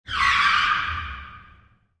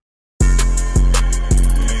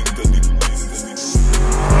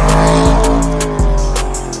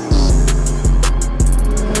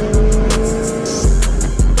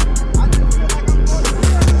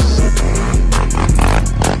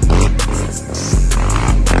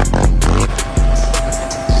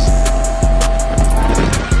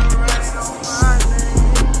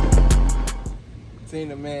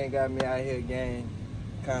gang got me out here, gang,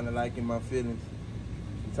 kind of like in my feelings.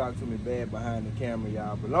 She talked to me bad behind the camera,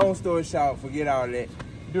 y'all. But long story short, forget all that.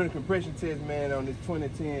 Doing a compression test, man, on this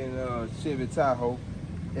 2010 Chevy Tahoe,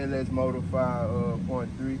 LS Motor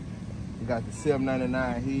 5.3. We got the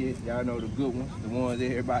 799 heads. Y'all know the good ones, the ones that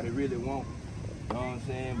everybody really want. You know what I'm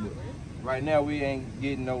saying? But right now, we ain't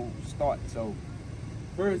getting no start, so.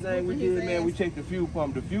 First thing we did, man, we checked the fuel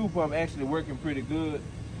pump. The fuel pump actually working pretty good.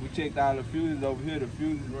 We checked all the fuses over here. The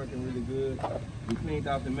fuse is working really good. We cleaned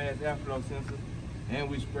out the mass airflow sensor, and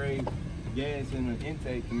we sprayed gas in the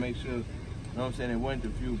intake to make sure, you know what I'm saying, it wasn't the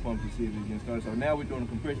fuel pump to see if it can start. So now we're doing a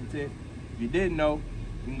compression test. If you didn't know,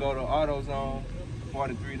 you can go to AutoZone,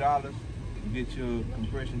 $43. You get your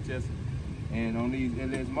compression tester. And on these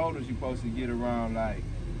LS motors, you're supposed to get around like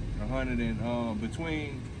 100 and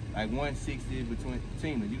between like 160 between.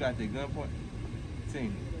 Tina, you got that gunpoint?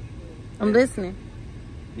 Tina. I'm listening.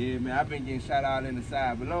 Yeah, man, I've been getting shot out in the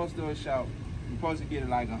side. But long story short, you're supposed to get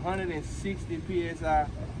like 160 PSI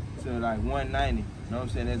to like 190. You know what I'm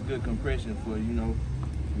saying? That's good compression for, you know.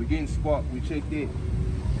 We're getting spark. We checked it.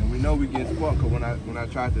 And we know we get spark because when I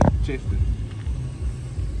tried to check the,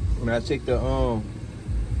 when I checked the,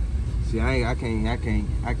 see, I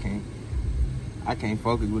can't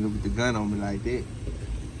focus with the gun on me like that.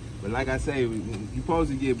 But like I say, you're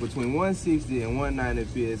supposed to get between 160 and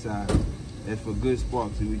 190 PSI. That's for good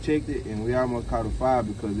sparks. So we checked it and we almost caught a fire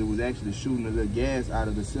because it was actually shooting a little gas out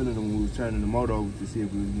of the cylinder when we was turning the motor over to see if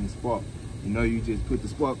it was getting spark. You know, you just put the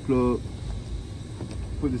spark plug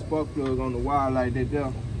on the wire like that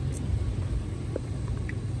there.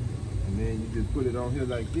 And then you just put it on here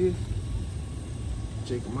like this.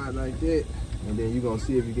 Check them out like that. And then you're gonna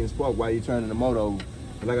see if you get spark while you're turning the motor over.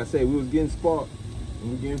 But like I said, we was getting spark.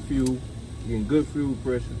 And we're getting fuel, getting good fuel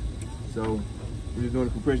pressure. So we're just doing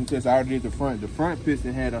a compression test. I already did the front. The front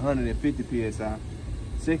piston had 150 PSI.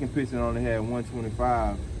 Second piston only had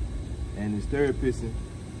 125. And this third piston,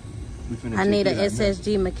 we finna I need an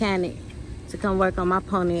SSG mechanic to come work on my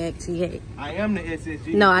Pontiac T8. I am the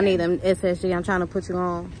SSG. No, I need an SSG. I'm trying to put you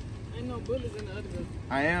on. Ain't no bullets in the other one.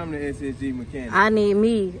 I am the SSG mechanic. I need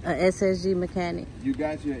me a SSG mechanic. You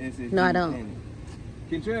got your SSG mechanic. No, I don't.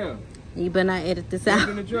 Kentrell. You better not edit this Jump out.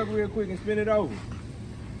 in the truck real quick and spin it over.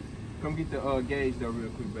 Come get the gauge though real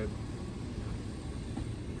quick, baby.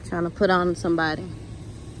 Trying to put on somebody.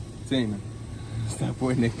 Tina, stop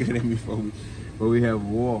pointing that gun at me before we have a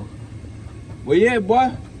war. Well, yeah,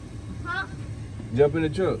 boy. Huh? Jump in the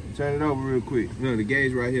truck. Turn it over real quick. Look, the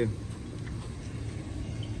gauge right here.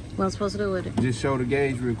 What I'm supposed to do with it? Just show the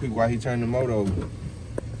gauge real quick while he turn the motor over.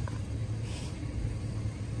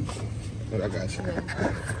 Look, I got you.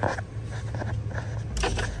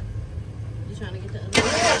 You trying to get the other one?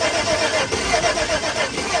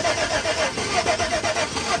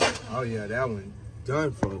 Oh yeah, that one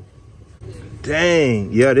done for.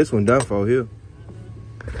 Dang, yeah, this one done for here.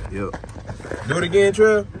 Yep. Do it again,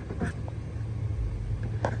 Trev.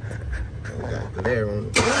 Oh, got glare on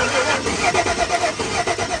it.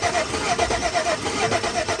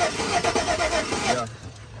 Yeah,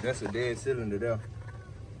 that's a dead cylinder there.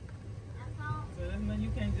 So that means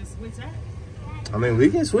you can't just switch out? I mean, we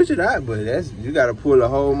can switch it out, but that's, you gotta pull the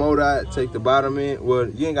whole motor out, take the bottom end. Well,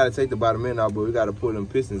 you ain't gotta take the bottom end out, but we gotta pull them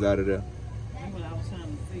pistons out of there. That's what I was trying to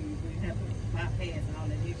see. We have to bypass and all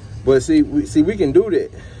that. But see, we can do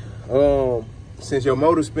that. Since your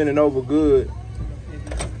motor's spinning over good.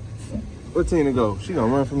 Where Tina go? She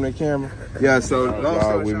gonna run from the camera? Yeah, so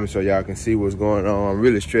long with me so y'all can see what's going on. I'm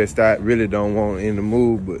really stressed out. Really don't want in the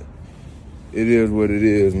mood, but it is what it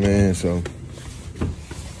is, man. So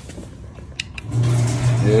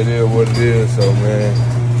yeah, it is what it is. So man,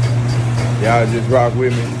 y'all just rock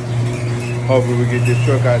with me. Hopefully we get this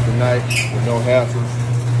truck out tonight with no hassles.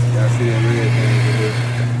 Y'all see it red, man.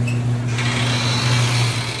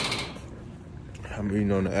 I'm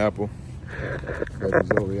eating on the apple. But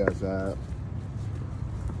he's over outside.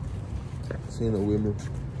 Tina with me.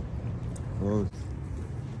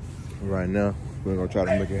 Right now, we're gonna try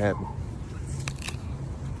to make it happen.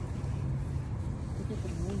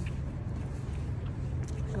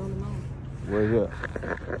 Where's that?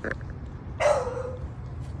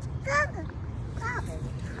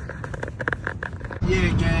 Yeah,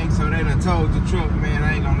 gang, so they done towed the truck, man.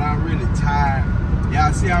 I ain't gonna lie, I'm really tired.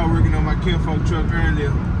 Y'all see I was working on my kinfolk truck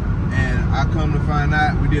earlier, and I come to find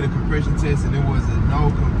out we did a compression test and there was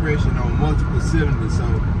no compression on multiple cylinders. So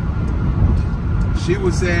she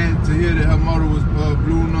was sad to hear that her motor was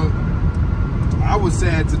blown up. I was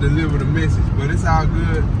sad to deliver the message, but it's all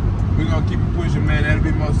good. We're gonna keep it pushing, man. That'll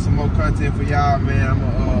be some more content for y'all, man. I'm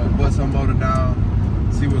gonna bust her motor down,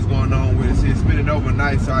 see what's going on with it. See, it's spinning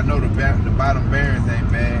overnight, so I know the bottom bearings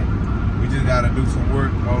ain't bad. We just gotta do some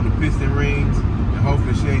work on the piston rings, and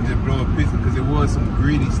hopefully she ain't just blow a piston, because it was some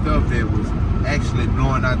greedy stuff that was actually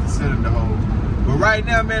blowing out the cylinder hole. But right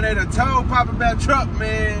now, man, they done told Papa Bear truck,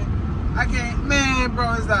 man. I can't, man,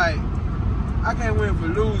 bro, it's like, I can't win for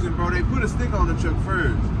losing, bro. They put a stick on the truck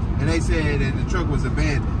first, and they said that the truck was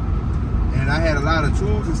abandoned. And I had a lot of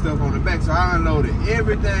tools and stuff on the back, so I unloaded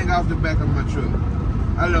everything off the back of my truck.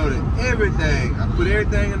 I loaded everything. I put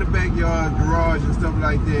everything in the backyard, garage, and stuff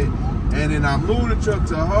like that. And then I moved the truck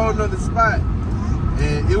to a whole nother spot,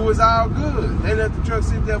 and it was all good. They let the truck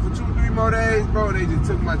sit there for 2-3 more days, bro, and they just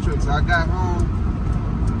took my truck. So I got home,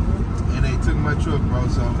 and they took my truck, bro.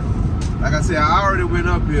 So, like I said, I already went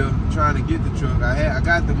up here trying to get the truck. I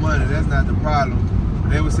got the money, that's not the problem.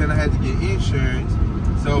 They were saying I had to get insurance.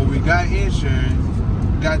 So we got insurance,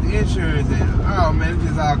 and oh man, it's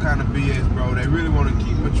just all kind of BS, bro. They really want to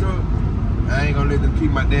keep my truck. I ain't gonna let them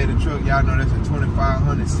keep my daddy's truck. Y'all know that's a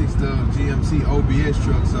 2500 6-stub GMC OBS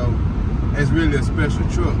truck, so it's really a special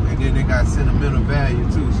truck. And then they got sentimental value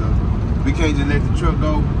too, so we can't just let the truck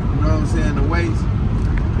go, you know what I'm saying, to waste.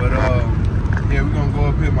 But yeah, we're gonna go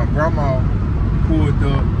up here. My grandma pulled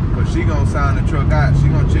up, but she gonna sign the truck out. She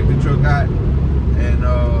gonna check the truck out, and you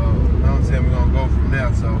know what I'm saying, we're gonna go from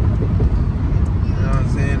there. So, you know what I'm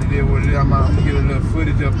saying, it is what it is. I'm gonna get a little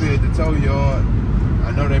footage up here at the tow yard.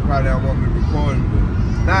 I know they probably don't want me recording, but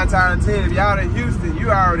 9 times out of 10, if y'all in Houston, you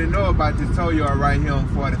already know about this tow yard right here on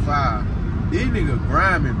 45. These niggas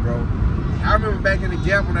grinding, bro. I remember back in the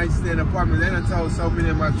Gap when I used to stay in the apartment, they done towed so many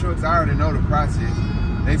of my trucks, I already know the process.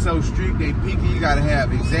 They so strict, they picky, you gotta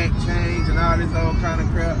have exact change and all this old kind of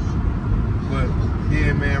crap. But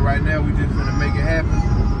yeah, man, right now we just finna make it happen.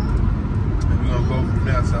 And we're gonna go from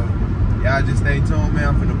there. So y'all just stay tuned, man.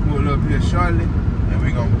 I'm finna pull up here shortly, and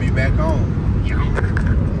we're gonna be back on.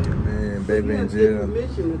 Man, baby in jail.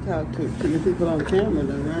 Permission to talk to the people on camera,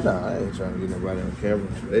 though, right? Nah, I ain't trying to get nobody on camera.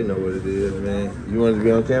 They know what it is, man. You want to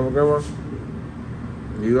be on camera, Grandma?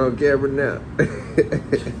 You on camera now.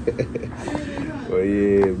 Well,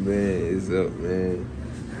 yeah, man, it's up, man.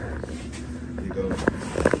 You go.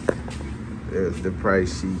 There's the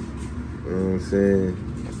price sheet. You know what I'm saying?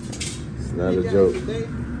 It's not a joke.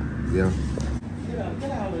 Yeah.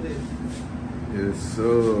 Get out of this. Yes,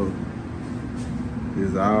 sir.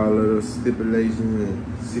 There's all of the stipulations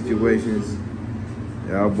and situations.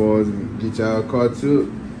 Y'all boys get y'all caught up.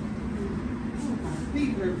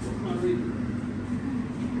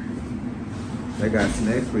 They got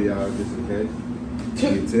snacks for y'all just in case. You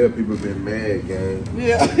can tell people been mad, gang.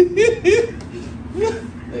 Yeah.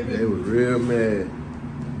 They was real mad.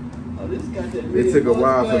 Oh, this got that. It took a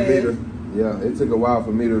while for me to, it took a while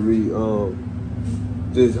for me to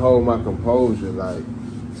just hold my composure, like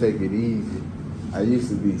take it easy. I used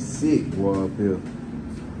to be sick, boy, up here.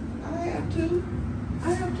 I have to.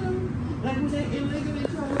 Like when they illegally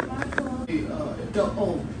towed my car,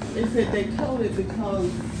 they said they towed it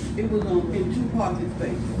because it was in 2 parking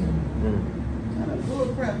spaces. Kind of bull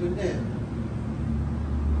crap with that.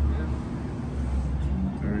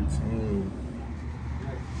 13.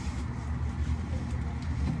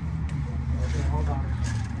 Hold on.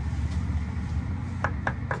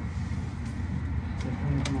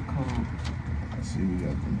 I see we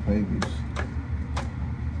got them papers.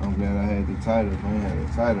 I'm glad I had the title. If I ain't had the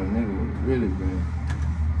title, nigga would have really been.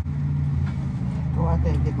 Go out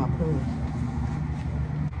there and get my purse.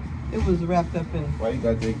 It was wrapped up in. Why you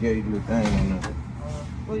got that gay little thing on there?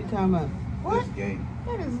 What are you talking about? What? That's gay.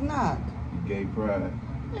 It is not. Gay pride.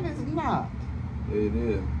 It is not. It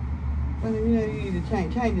is. Well, you know, you need to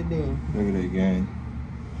change it then. Look at that gang.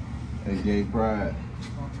 That gay pride.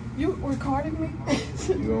 You recording me?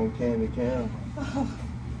 You on candy cam?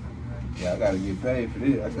 Yeah, I gotta get paid for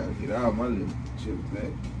this. I gotta get all my little chips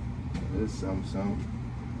back. This something.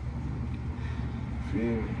 Feel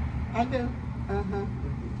me? I do.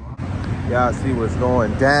 Y'all see what's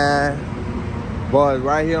going down. Boys,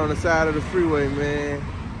 right here on the side of the freeway, man.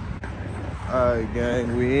 Alright,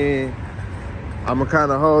 gang, we in. I'ma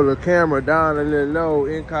kinda hold the camera down a little low,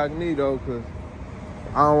 incognito, cause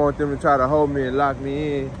I don't want them to try to hold me and lock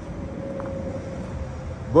me in.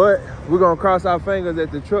 But we're gonna cross our fingers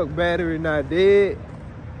that the truck battery not dead.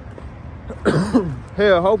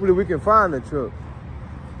 Hell, hopefully we can find the truck.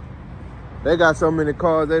 They got so many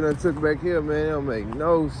cars they done took back here, man. It don't make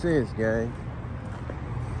no sense, gang.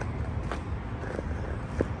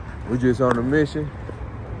 We just on a mission,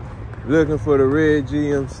 looking for the red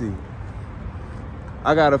GMC.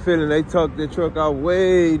 I got a feeling they tucked the truck out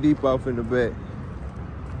way deep off in the back.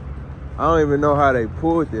 I don't even know how they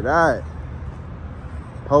pulled it out.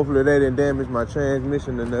 Hopefully they didn't damage my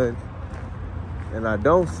transmission or nothing. And I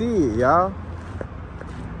don't see it, y'all.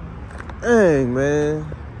 Dang, man.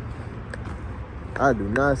 I do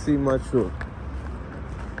not see my truck.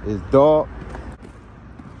 It's dark.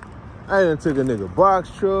 I done took a nigga box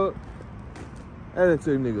truck. I done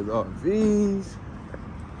took niggas RVs.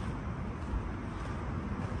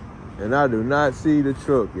 And I do not see the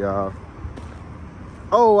truck, y'all.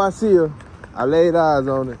 Oh, I see her. I laid eyes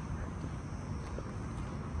on it.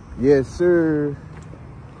 Yes, sir.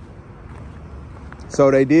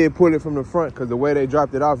 So they did pull it from the front because the way they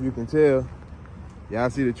dropped it off, you can tell. Y'all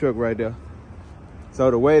see the truck right there.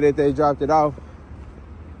 So the way that they dropped it off,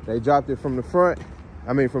 they dropped it from the front.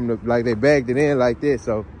 I mean, from the, like they bagged it in like this.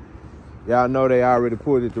 So y'all know they already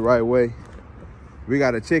pulled it the right way. We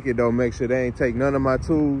got to check it though, make sure they ain't take none of my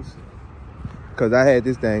tools. Cause I had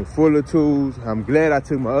this thing full of tools. I'm glad I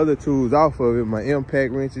took my other tools off of it, my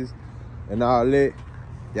impact wrenches and all that.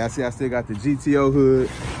 Y'all see I still got the GTO hood.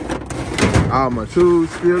 All my tools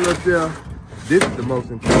still up there. This is the most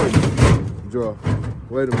important drawer.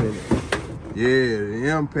 Wait a minute. Yeah,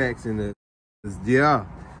 the impacts and the, yeah,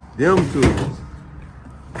 them tools.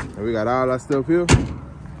 And we got all our stuff here.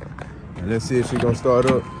 And let's see if she gonna start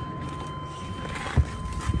up.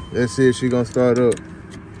 Let's see if she gonna start up.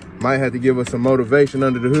 Might have to give us some motivation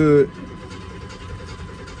under the hood.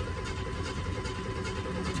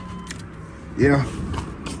 Yeah.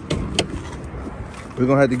 We're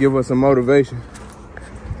gonna have to give us some motivation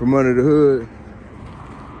from under the hood.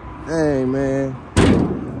 Dang, man.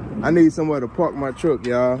 I need somewhere to park my truck,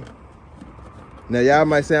 y'all. Now, y'all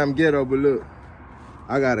might say I'm ghetto, but look.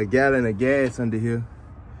 I got a gallon of gas under here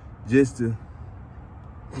just to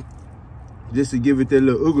give it that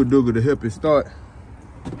little ooga-dooga to help it start.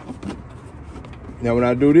 Now, when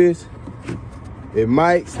I do this, it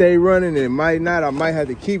might stay running, it might not. I might have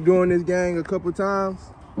to keep doing this gang a couple times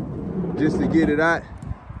just to get it out.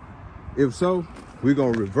 If so, we're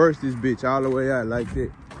gonna reverse this bitch all the way out like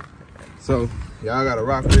that. So, y'all gotta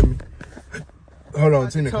rock with me. Hold on,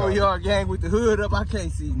 Tina. I told y'all, gang, with the hood up, I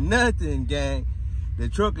can't see nothing, gang. The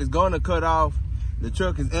truck is gonna cut off. The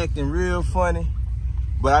truck is acting real funny.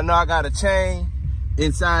 But I know I got a chain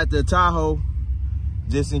inside the Tahoe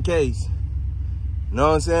just in case. You know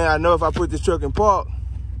what I'm saying? I know if I put this truck in park.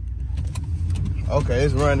 Okay,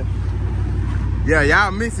 it's running. Yeah,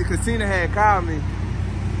 y'all missed it because Tina had called me.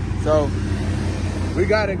 So, we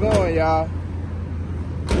got it going, y'all.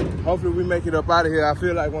 Hopefully we make it up out of here. I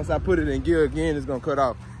feel like once I put it in gear again, it's gonna cut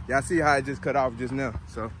off. Y'all see how it just cut off just now,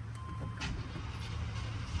 so.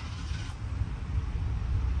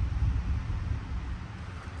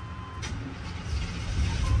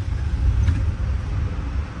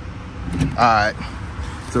 All right,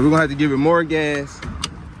 so we're gonna have to give it more gas.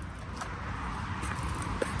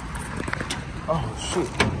 Oh, shoot.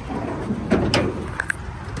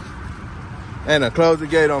 And close the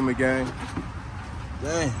gate on me, gang.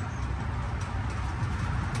 Dang.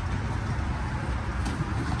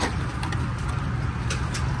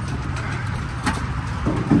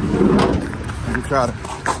 Let me try to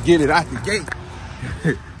get it out the gate.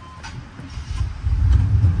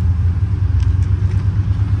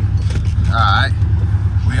 All right,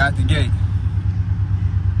 we out the gate.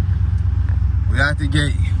 We out the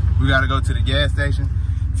gate. We gotta go to the gas station.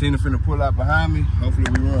 Tina finna pull out behind me. Hopefully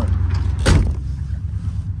we run.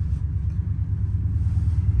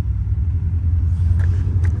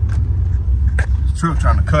 This truck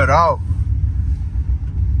trying to cut off.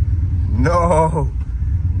 No,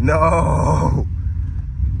 no.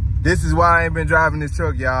 This is why I ain't been driving this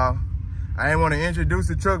truck, y'all. I ain't wanna introduce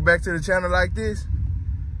the truck back to the channel like this.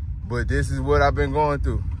 But this is what I've been going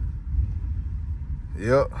through.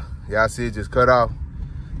 Yep, y'all see it just cut off.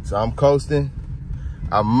 So I'm coasting.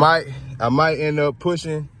 I might end up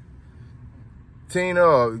pushing Tina,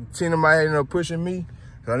 or Tina might end up pushing me.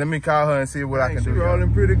 So let me call her and see what I can do. She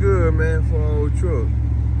rolling pretty good, man, for an old truck.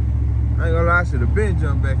 I ain't gonna lie, I should have been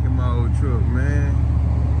jumped back in my old truck, man.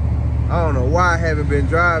 I don't know why I haven't been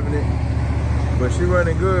driving it, but she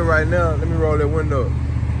running good right now. Let me roll that window up.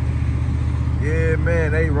 Yeah,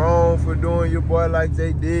 man, they wrong for doing your boy like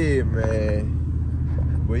they did,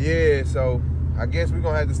 man. But yeah, so I guess we're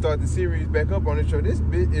gonna have to start the series back up on this show. This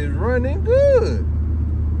bit is running good.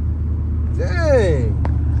 Dang.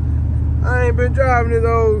 I ain't been driving this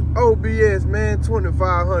old OBS, man,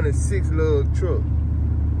 2500 6-lug truck.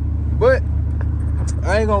 But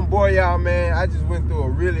I ain't gonna bore y'all, man. I just went through a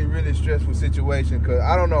really, really stressful situation because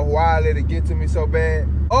I don't know why I let it get to me so bad.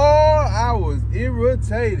 Oh, I was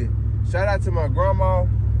irritated. Shout out to my grandma, you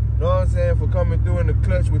know what I'm saying, for coming through in the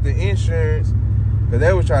clutch with the insurance. Because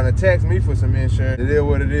they was trying to tax me for some insurance. It is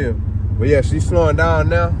what it is. But yeah, she's slowing down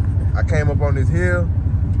now. I came up on this hill.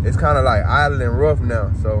 It's kind of like idle and rough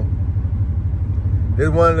now. So this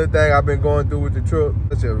is one of the things I've been going through with the truck.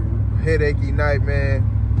 Such a headachy night, man.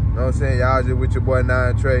 You know what I'm saying? Y'all just with your boy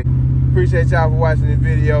 9 Trey. Appreciate y'all for watching this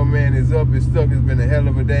video, man. It's up, it's stuck. It's been a hell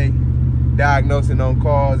of a day. Diagnosing on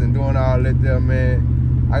cars and doing all that there,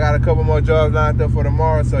 man. I got a couple more jobs lined up for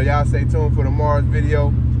tomorrow, so y'all stay tuned for tomorrow's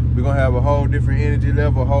video. We're gonna have a whole different energy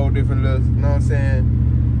level, a whole different little, you know what I'm saying,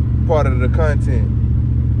 part of the content.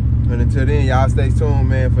 And until then, y'all stay tuned,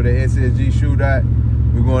 man, for the SSG shootout.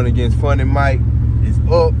 We're going against Funny Mike. It's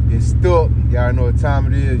up, it's stuck. Y'all know what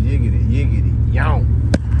time it is. Yiggity, yiggity, young.